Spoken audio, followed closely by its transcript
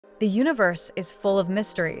The universe is full of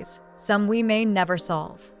mysteries, some we may never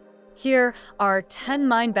solve. Here are 10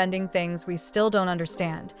 mind-bending things we still don't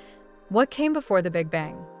understand. What came before the Big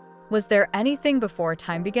Bang? Was there anything before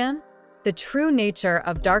time began? The true nature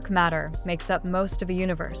of dark matter makes up most of the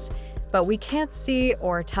universe, but we can't see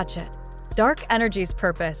or touch it. Dark energy's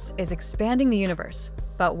purpose is expanding the universe,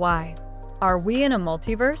 but why? Are we in a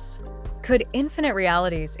multiverse? Could infinite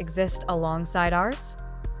realities exist alongside ours?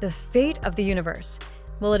 The fate of the universe.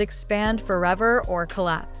 Will it expand forever or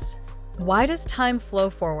collapse? Why does time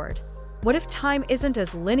flow forward? What if time isn't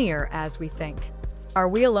as linear as we think? Are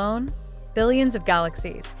we alone? Billions of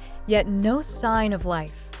galaxies, yet no sign of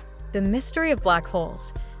life. The mystery of black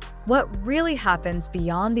holes. What really happens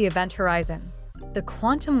beyond the event horizon? The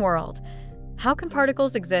quantum world. How can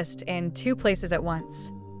particles exist in two places at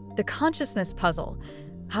once? The consciousness puzzle.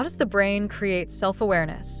 How does the brain create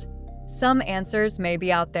self-awareness? Some answers may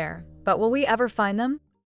be out there, but will we ever find them?